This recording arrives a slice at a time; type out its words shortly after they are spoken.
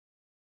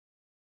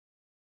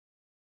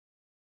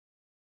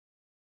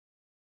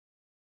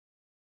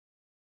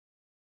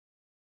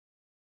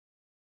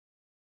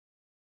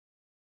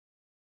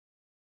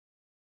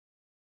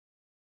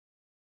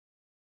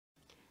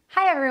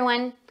Hi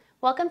everyone!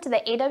 Welcome to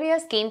the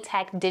AWS Game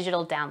Tech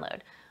Digital Download,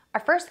 our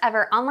first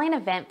ever online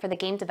event for the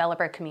game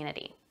developer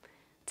community.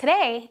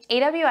 Today,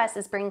 AWS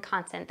is bringing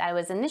content that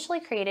was initially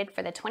created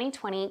for the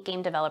 2020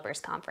 Game Developers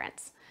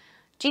Conference.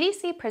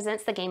 GDC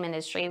presents the game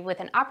industry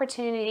with an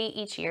opportunity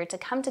each year to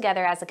come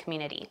together as a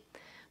community.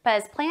 But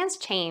as plans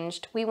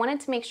changed, we wanted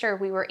to make sure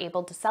we were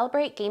able to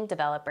celebrate game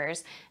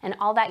developers and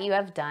all that you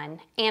have done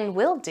and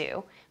will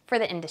do for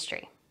the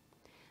industry.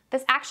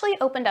 This actually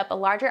opened up a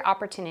larger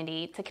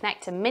opportunity to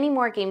connect to many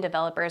more game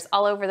developers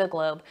all over the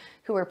globe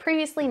who were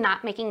previously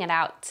not making it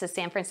out to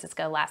San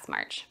Francisco last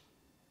March.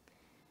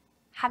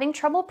 Having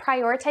trouble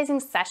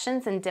prioritizing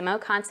sessions and demo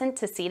content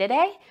to see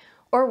today,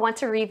 or want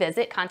to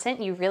revisit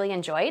content you really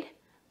enjoyed?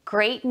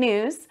 Great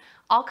news!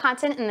 All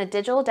content in the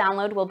digital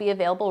download will be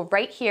available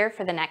right here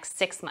for the next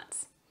 6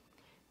 months.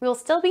 We will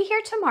still be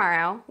here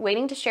tomorrow,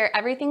 waiting to share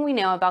everything we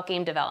know about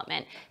game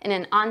development in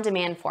an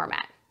on-demand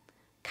format.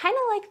 Kind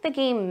of like the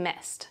game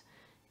Myst,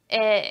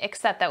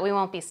 except that we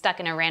won't be stuck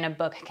in a random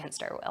book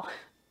against our will.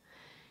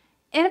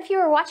 And if you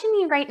are watching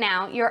me right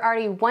now, you're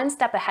already one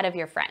step ahead of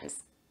your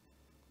friends.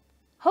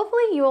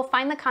 Hopefully you will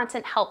find the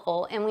content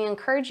helpful, and we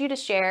encourage you to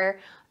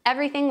share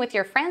everything with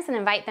your friends and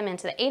invite them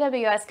into the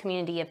AWS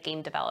community of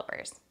game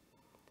developers.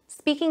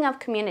 Speaking of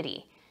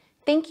community,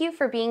 thank you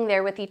for being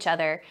there with each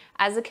other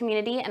as a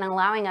community and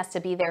allowing us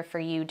to be there for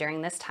you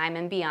during this time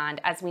and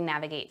beyond as we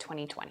navigate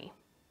 2020.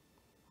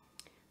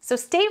 So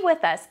stay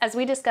with us as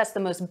we discuss the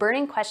most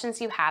burning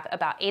questions you have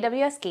about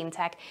AWS Game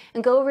Tech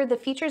and go over the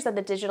features of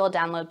the digital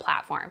download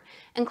platform,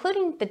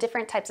 including the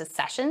different types of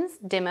sessions,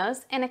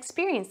 demos, and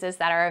experiences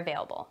that are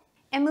available.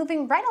 And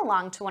moving right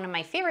along to one of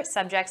my favorite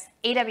subjects,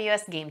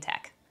 AWS Game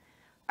Tech.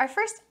 Our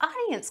first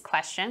audience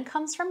question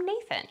comes from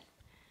Nathan.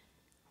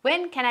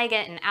 When can I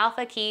get an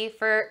alpha key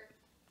for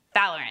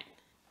Valorant?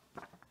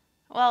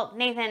 Well,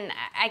 Nathan,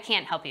 I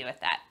can't help you with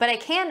that, but I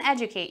can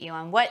educate you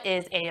on what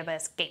is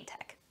AWS Game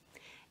Tech.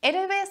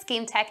 AWS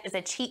Game Tech is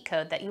a cheat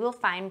code that you will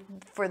find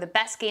for the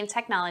best game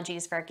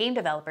technologies for game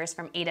developers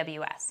from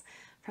AWS.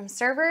 From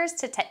servers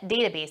to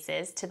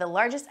databases to the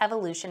largest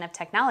evolution of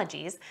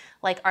technologies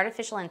like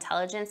artificial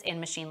intelligence and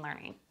machine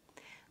learning.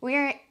 We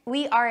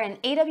are an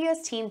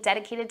AWS team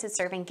dedicated to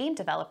serving game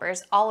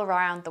developers all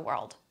around the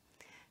world.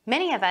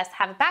 Many of us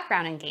have a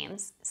background in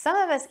games. Some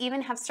of us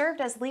even have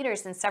served as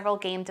leaders in several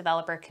game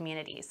developer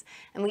communities,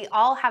 and we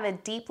all have a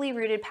deeply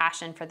rooted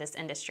passion for this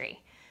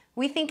industry.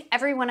 We think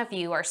every one of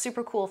you are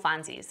super cool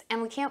Fonzies, and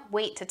we can't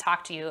wait to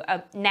talk to you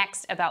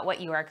next about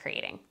what you are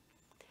creating.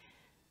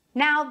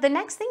 Now, the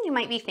next thing you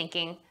might be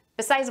thinking,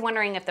 besides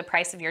wondering if the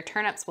price of your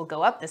turnips will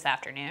go up this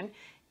afternoon,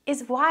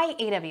 is why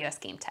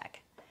AWS Game Tech?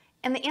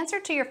 And the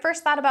answer to your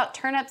first thought about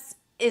turnips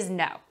is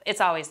no.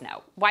 It's always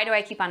no. Why do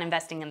I keep on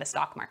investing in the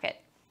stock market?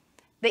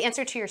 The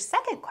answer to your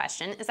second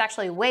question is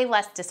actually way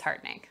less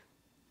disheartening.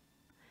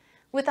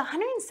 With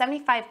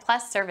 175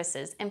 plus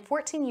services and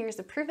 14 years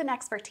of proven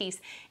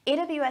expertise,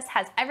 AWS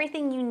has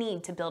everything you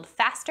need to build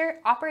faster,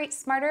 operate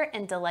smarter,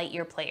 and delight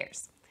your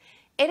players.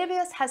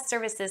 AWS has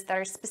services that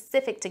are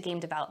specific to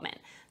game development,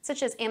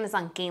 such as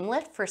Amazon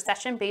GameLift for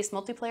session-based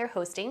multiplayer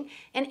hosting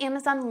and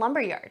Amazon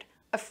Lumberyard,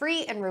 a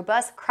free and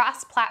robust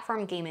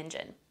cross-platform game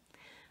engine.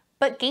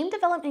 But game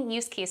development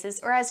use cases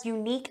are as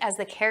unique as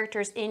the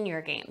characters in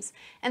your games,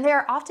 and they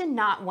are often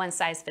not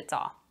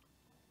one-size-fits-all.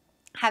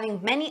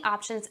 Having many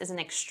options is an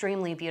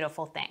extremely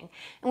beautiful thing,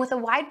 and with a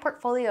wide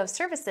portfolio of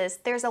services,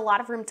 there's a lot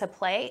of room to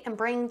play and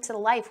bring to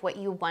life what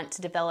you want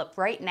to develop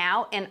right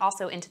now and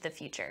also into the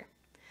future.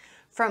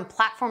 From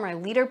platformer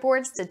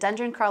leaderboards to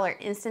dungeon crawler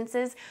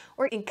instances,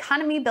 or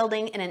economy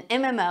building in an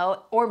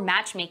MMO, or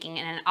matchmaking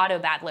in an auto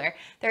battler,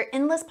 there are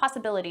endless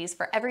possibilities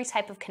for every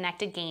type of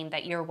connected game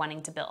that you're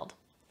wanting to build.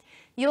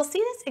 You'll see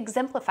this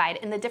exemplified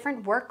in the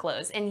different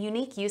workloads and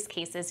unique use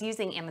cases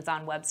using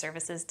Amazon Web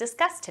Services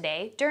discussed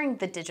today during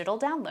the digital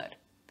download.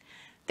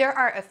 There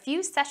are a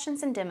few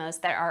sessions and demos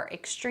that are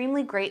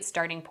extremely great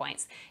starting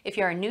points if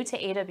you are new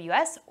to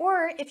AWS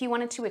or if you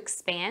wanted to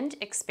expand,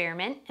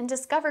 experiment, and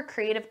discover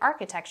creative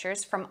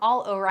architectures from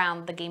all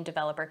around the game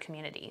developer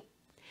community.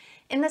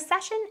 In the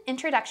session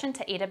Introduction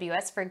to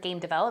AWS for Game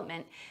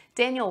Development,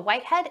 Daniel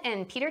Whitehead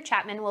and Peter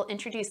Chapman will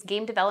introduce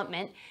game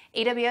development,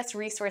 AWS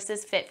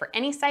resources fit for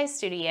any size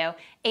studio,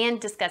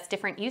 and discuss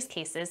different use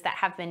cases that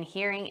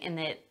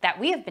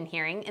we have been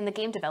hearing in the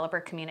game developer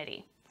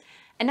community.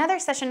 Another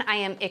session I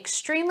am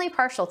extremely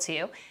partial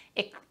to,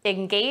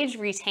 Engage,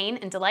 Retain,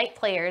 and Delight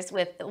Players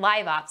with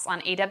LiveOps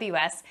on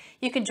AWS.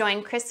 You can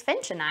join Chris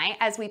Finch and I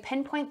as we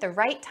pinpoint the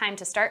right time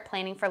to start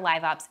planning for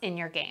LiveOps in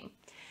your game.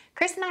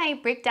 Chris and I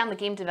break down the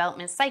game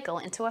development cycle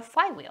into a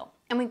flywheel,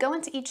 and we go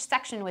into each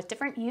section with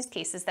different use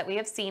cases that we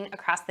have seen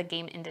across the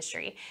game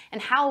industry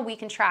and how we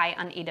can try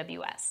on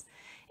AWS.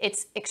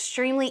 It's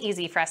extremely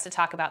easy for us to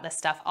talk about this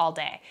stuff all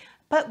day,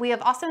 but we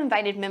have also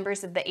invited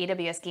members of the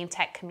AWS Game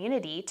Tech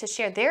community to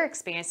share their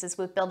experiences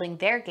with building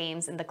their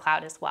games in the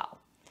cloud as well.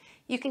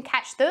 You can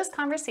catch those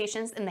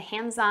conversations in the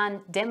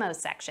hands-on demo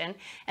section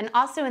and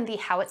also in the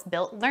How It's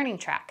Built learning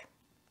track.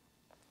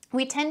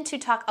 We tend to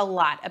talk a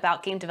lot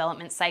about game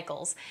development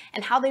cycles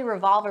and how they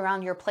revolve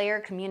around your player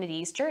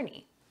community's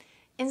journey.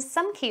 In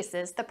some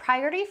cases, the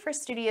priority for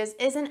studios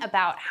isn't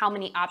about how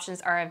many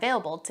options are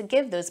available to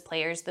give those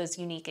players those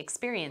unique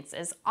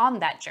experiences on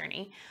that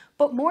journey,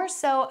 but more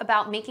so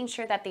about making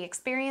sure that the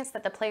experience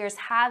that the players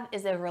have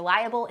is a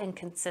reliable and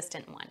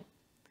consistent one.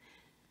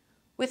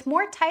 With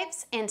more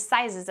types and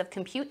sizes of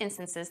compute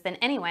instances than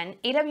anyone,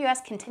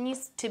 AWS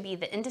continues to be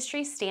the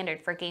industry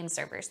standard for game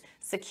servers,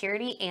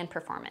 security, and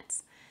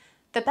performance.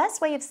 The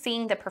best way of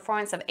seeing the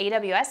performance of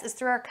AWS is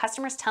through our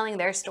customers telling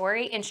their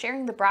story and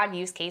sharing the broad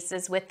use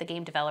cases with the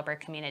game developer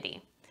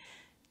community.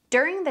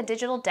 During the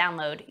digital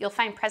download, you'll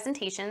find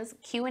presentations,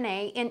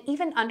 Q&A, and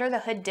even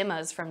under-the-hood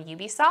demos from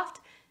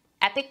Ubisoft,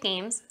 Epic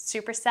Games,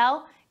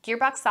 Supercell,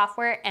 Gearbox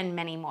Software, and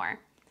many more.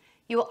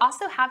 You will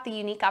also have the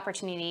unique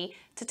opportunity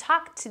to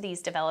talk to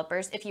these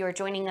developers if you are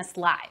joining us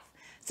live.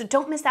 So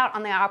don't miss out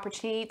on the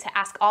opportunity to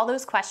ask all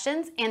those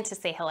questions and to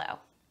say hello.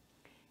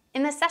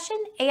 In the session,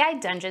 AI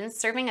Dungeons,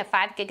 serving a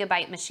 5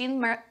 GB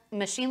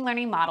machine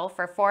learning model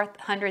for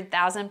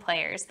 400,000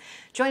 players,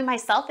 join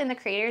myself and the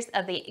creators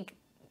of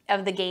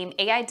the game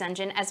AI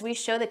Dungeon as we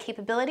show the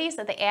capabilities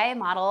of the AI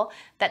model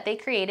that they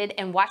created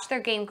and watch their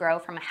game grow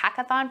from a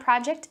hackathon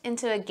project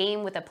into a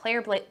game with a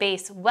player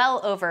base well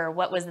over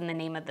what was in the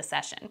name of the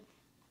session.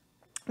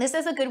 This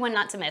is a good one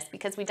not to miss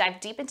because we dive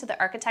deep into the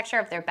architecture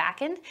of their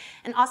backend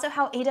and also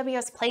how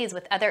AWS plays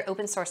with other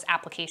open source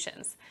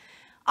applications.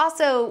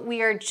 Also,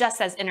 we are just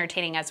as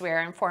entertaining as we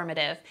are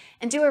informative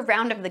and do a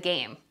round of the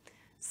game.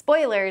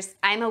 Spoilers,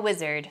 I'm a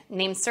wizard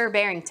named Sir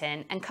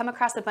Barrington and come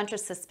across a bunch of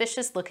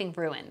suspicious looking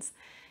ruins.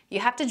 You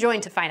have to join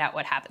to find out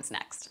what happens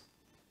next.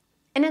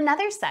 In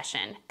another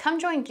session, come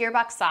join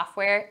Gearbox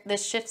Software, the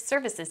Shift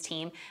Services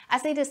team,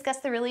 as they discuss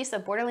the release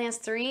of Borderlands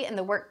 3 and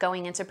the work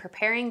going into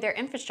preparing their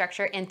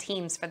infrastructure and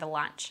teams for the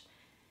launch.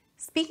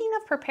 Speaking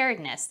of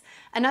preparedness,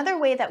 another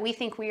way that we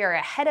think we are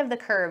ahead of the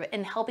curve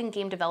in helping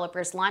game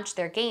developers launch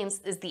their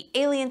games is the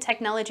alien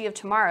technology of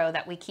tomorrow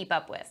that we keep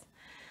up with.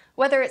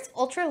 Whether it's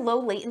ultra-low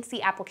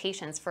latency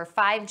applications for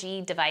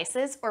 5G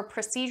devices or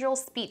procedural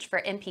speech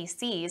for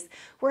NPCs,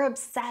 we're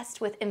obsessed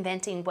with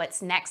inventing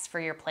what's next for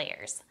your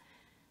players.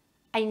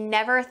 I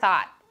never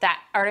thought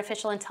that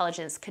artificial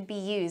intelligence could be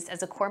used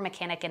as a core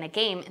mechanic in a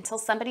game until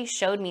somebody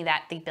showed me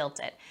that they built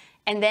it,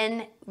 and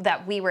then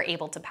that we were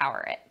able to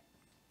power it.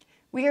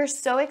 We are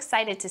so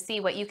excited to see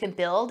what you can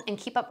build and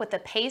keep up with the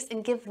pace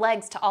and give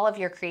legs to all of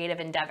your creative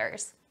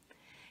endeavors.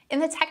 In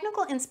the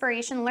Technical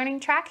Inspiration Learning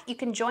track, you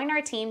can join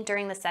our team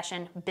during the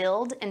session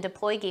Build and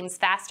Deploy Games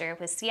Faster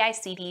with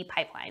CI/CD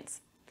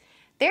Pipelines.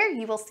 There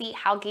you will see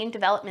how game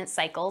development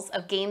cycles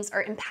of games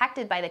are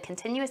impacted by the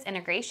continuous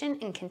integration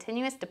and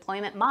continuous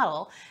deployment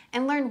model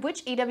and learn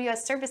which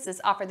AWS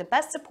services offer the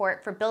best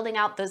support for building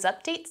out those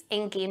updates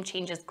and game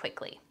changes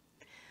quickly.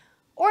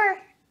 Or,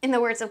 in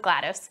the words of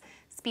GLaDOS,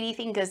 speedy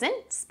thing goes in,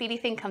 speedy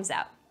thing comes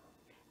out.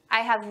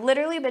 I have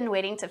literally been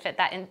waiting to fit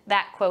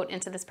that quote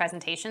into this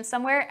presentation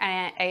somewhere,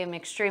 and I am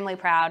extremely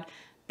proud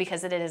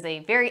because it is a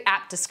very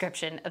apt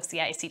description of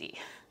CI/CD.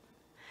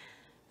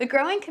 The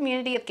growing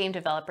community of game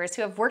developers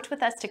who have worked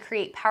with us to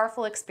create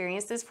powerful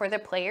experiences for their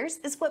players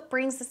is what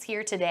brings us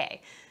here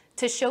today,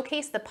 to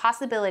showcase the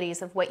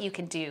possibilities of what you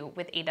can do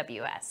with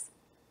AWS.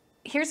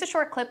 Here's a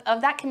short clip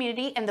of that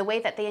community and the way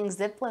that they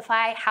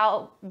exemplify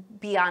how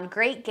beyond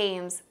great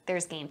games,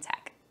 there's game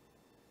tech.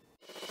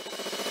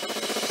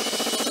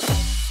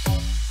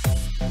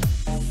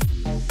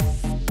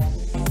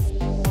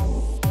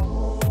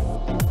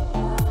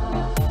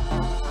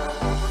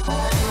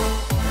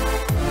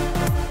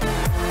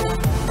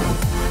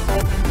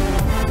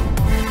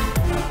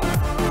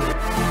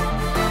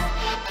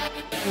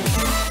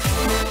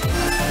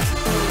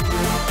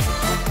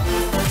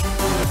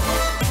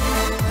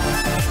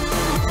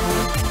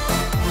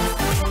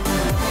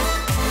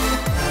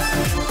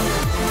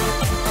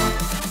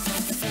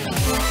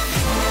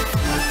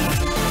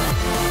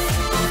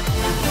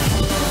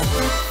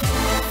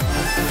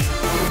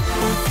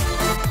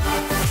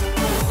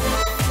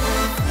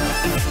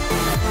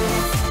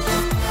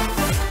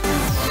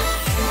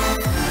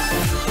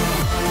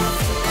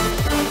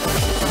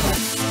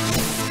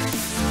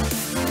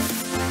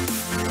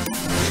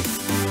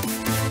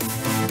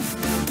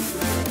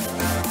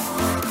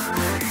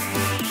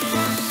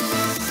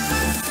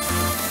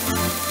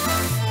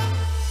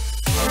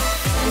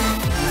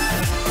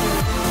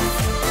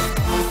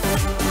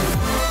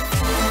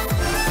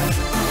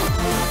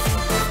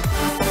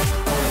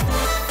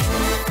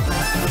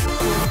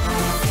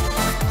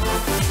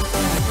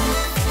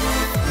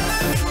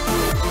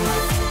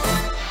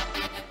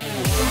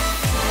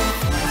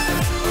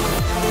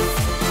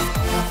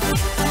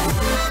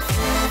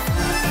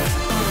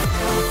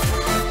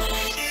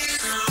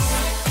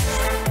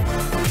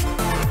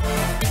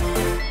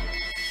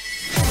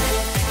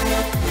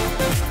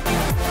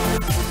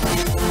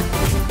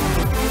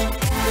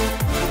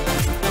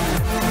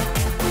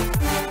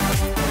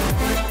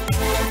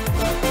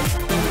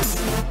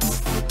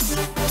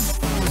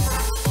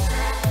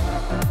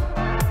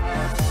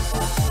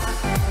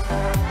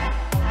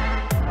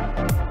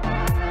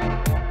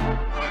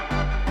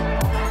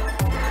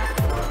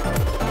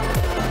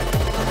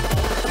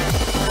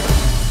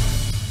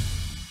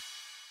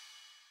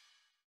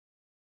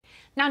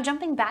 Now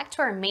jumping back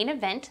to our main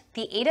event,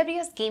 the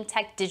AWS Game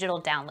Tech Digital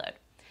Download.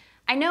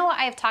 I know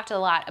I have talked a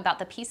lot about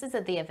the pieces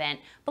of the event,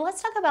 but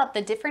let's talk about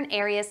the different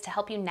areas to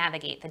help you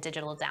navigate the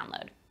digital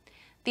download.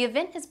 The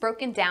event is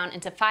broken down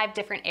into 5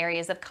 different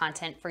areas of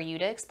content for you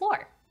to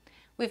explore.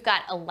 We've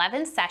got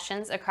 11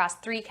 sessions across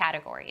 3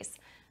 categories: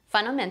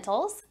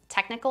 fundamentals,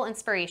 technical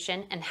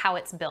inspiration, and how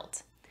it's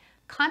built.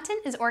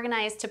 Content is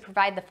organized to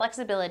provide the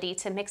flexibility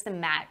to mix and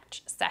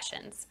match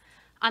sessions.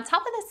 On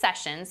top of the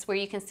sessions, where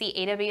you can see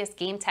AWS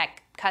Game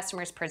Tech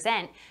customers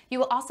present, you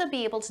will also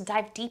be able to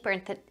dive deeper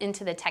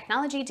into the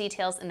technology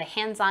details in the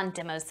hands-on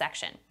demos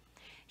section.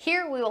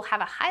 Here, we will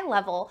have a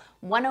high-level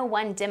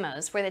 101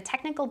 demos where the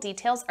technical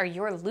details are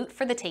your loot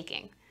for the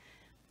taking.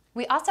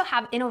 We also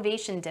have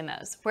innovation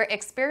demos, where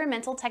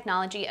experimental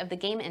technology of the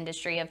game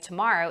industry of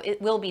tomorrow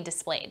will be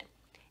displayed.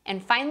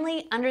 And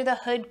finally, under the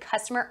hood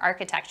customer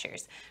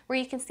architectures, where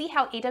you can see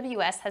how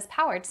AWS has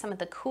powered some of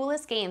the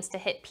coolest games to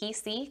hit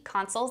PC,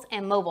 consoles,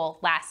 and mobile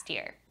last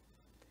year.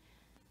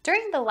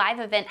 During the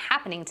live event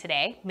happening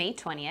today, May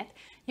 20th,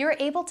 you are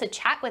able to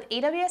chat with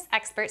AWS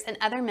experts and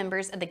other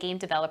members of the game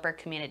developer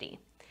community.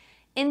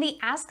 In the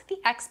Ask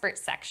the Expert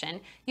section,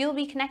 you will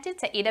be connected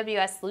to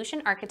AWS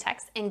solution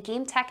architects and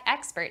game tech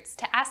experts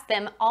to ask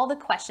them all the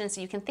questions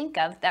you can think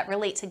of that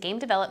relate to game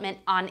development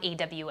on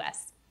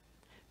AWS.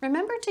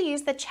 Remember to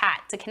use the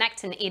chat to connect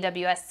to an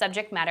AWS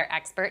subject matter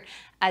expert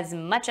as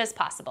much as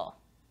possible.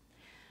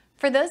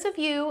 For those of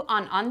you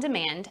on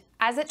demand,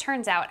 as it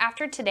turns out,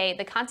 after today,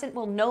 the content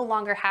will no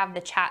longer have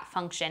the chat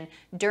function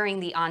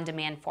during the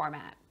on-demand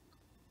format.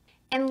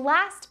 And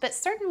last, but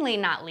certainly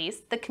not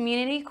least, the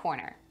Community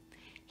Corner.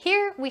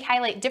 Here, we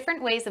highlight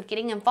different ways of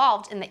getting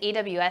involved in the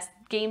AWS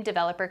game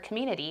developer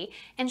community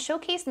and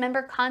showcase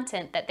member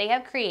content that they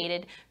have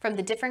created from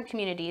the different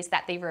communities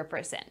that they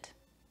represent.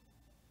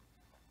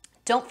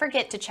 Don't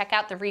forget to check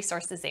out the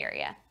resources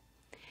area.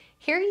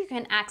 Here you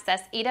can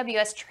access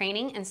AWS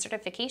training and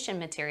certification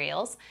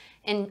materials,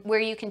 and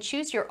where you can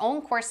choose your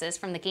own courses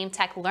from the Game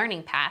Tech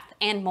Learning Path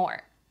and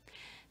more.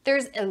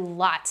 There's a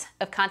lot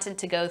of content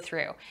to go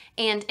through,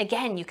 and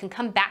again, you can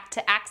come back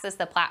to access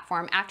the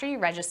platform after you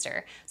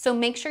register, so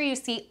make sure you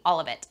see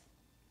all of it.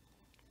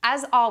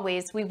 As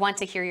always, we want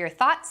to hear your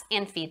thoughts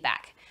and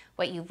feedback,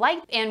 what you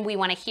liked, and we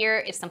want to hear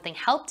if something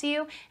helped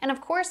you, and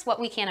of course,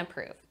 what we can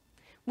improve.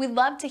 We'd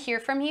love to hear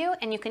from you,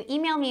 and you can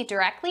email me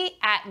directly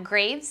at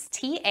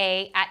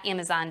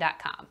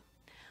gravesta@amazon.com.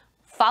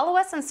 Follow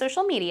us on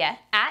social media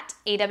at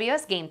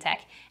AWS Game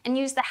Tech and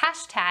use the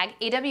hashtag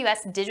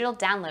AWS Digital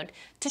Download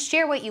to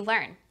share what you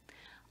learn.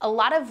 A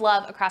lot of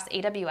love across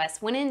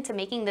AWS went into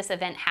making this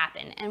event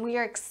happen, and we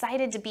are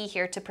excited to be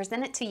here to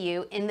present it to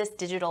you in this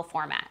digital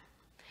format.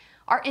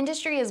 Our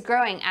industry is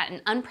growing at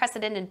an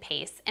unprecedented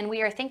pace, and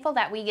we are thankful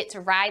that we get to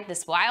ride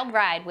this wild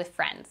ride with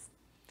friends.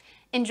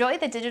 Enjoy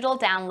the digital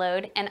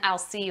download, and I'll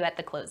see you at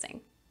the closing.